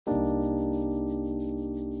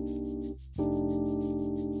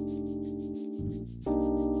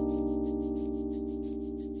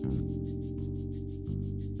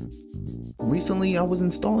Recently, I was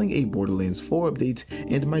installing a Borderlands 4 update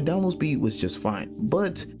and my download speed was just fine,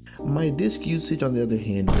 but my disk usage on the other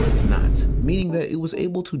hand was not, meaning that it was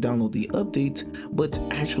able to download the update, but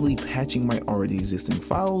actually patching my already existing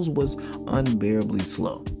files was unbearably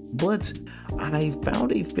slow. But I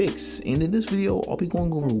found a fix, and in this video I'll be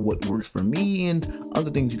going over what works for me and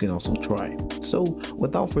other things you can also try. So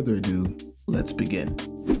without further ado, let's begin.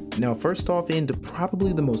 Now, first off, and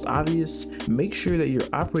probably the most obvious, make sure that your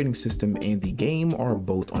operating system and the game are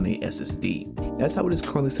both on a SSD. That's how it is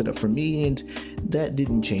currently set up for me, and that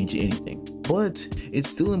didn't change anything. But it's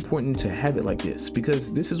still important to have it like this,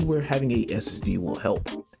 because this is where having a SSD will help.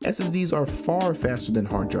 SSDs are far faster than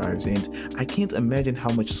hard drives, and I can't imagine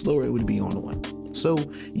how much slower it would be on one. So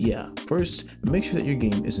yeah, first, make sure that your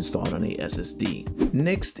game is installed on a SSD.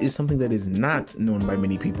 Next is something that is not known by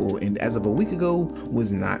many people, and as of a week ago,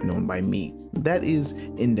 was not known by me. That is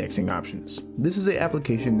indexing options. This is an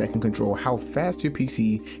application that can control how fast your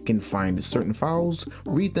PC can find certain files,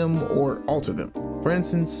 read them, or alter them. For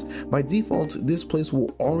instance, by default, this place will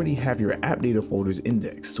already have your app data folders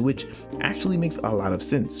indexed, which actually makes a lot of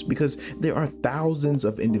sense because there are thousands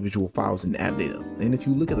of individual files in app data. And if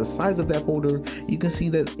you look at the size of that folder, you can see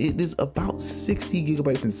that it is about 60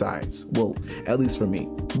 gigabytes in size. Well, at least for me.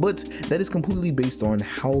 But that is completely based on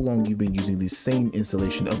how long you've been using the same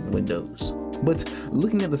installation of Windows. But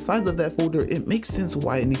looking at the size of that folder, it makes sense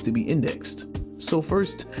why it needs to be indexed. So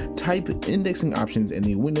first, type indexing options in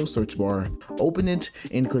the Windows search bar, open it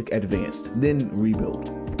and click advanced, then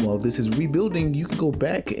rebuild. While this is rebuilding, you can go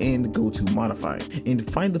back and go to modify and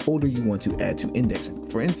find the folder you want to add to indexing.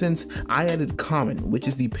 For instance, I added common, which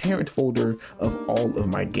is the parent folder of all of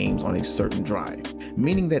my games on a certain drive,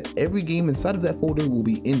 meaning that every game inside of that folder will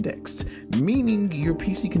be indexed, meaning your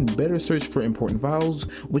PC can better search for important files,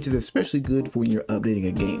 which is especially good for when you're updating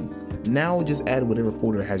a game. Now just add whatever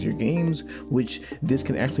folder has your games, which this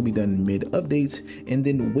can actually be done mid-update, and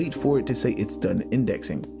then wait for it to say it's done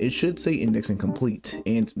indexing. It should say indexing complete,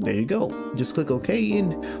 and there you go. Just click OK,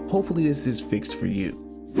 and hopefully this is fixed for you.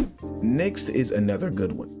 Next is another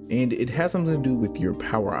good one, and it has something to do with your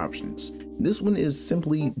power options. This one is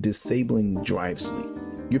simply disabling drive sleep.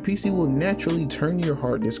 Your PC will naturally turn your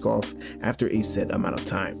hard disk off after a set amount of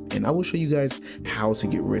time, and I will show you guys how to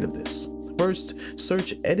get rid of this. First,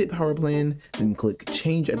 search Edit Power Plan, then click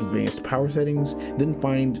Change Advanced Power Settings, then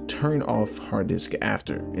find Turn Off Hard Disk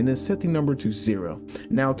After, and then set the number to 0.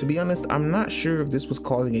 Now, to be honest, I'm not sure if this was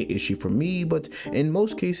causing an issue for me, but in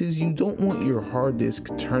most cases, you don't want your hard disk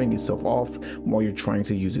turning itself off while you're trying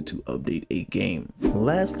to use it to update a game.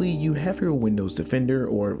 Lastly, you have your Windows Defender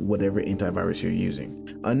or whatever antivirus you're using.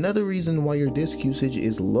 Another reason why your disk usage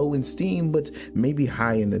is low in Steam but maybe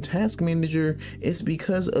high in the Task Manager is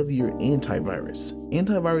because of your antivirus.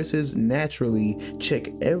 Antiviruses naturally check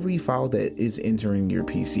every file that is entering your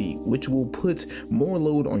PC, which will put more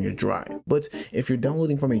load on your drive. But if you're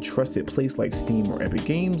downloading from a trusted place like Steam or Epic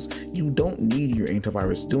Games, you don't need your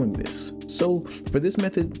antivirus doing this. So for this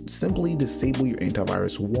method, simply disable your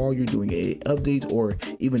antivirus while you're doing an update or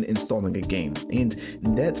even installing a game, and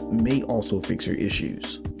that may also fix your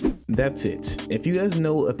issues. That's it. If you guys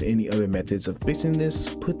know of any other methods of fixing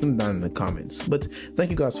this, put them down in the comments. But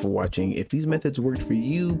thank you guys for watching. If these methods worked for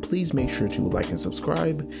you, please make sure to like and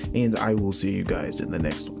subscribe, and I will see you guys in the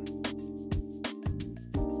next one.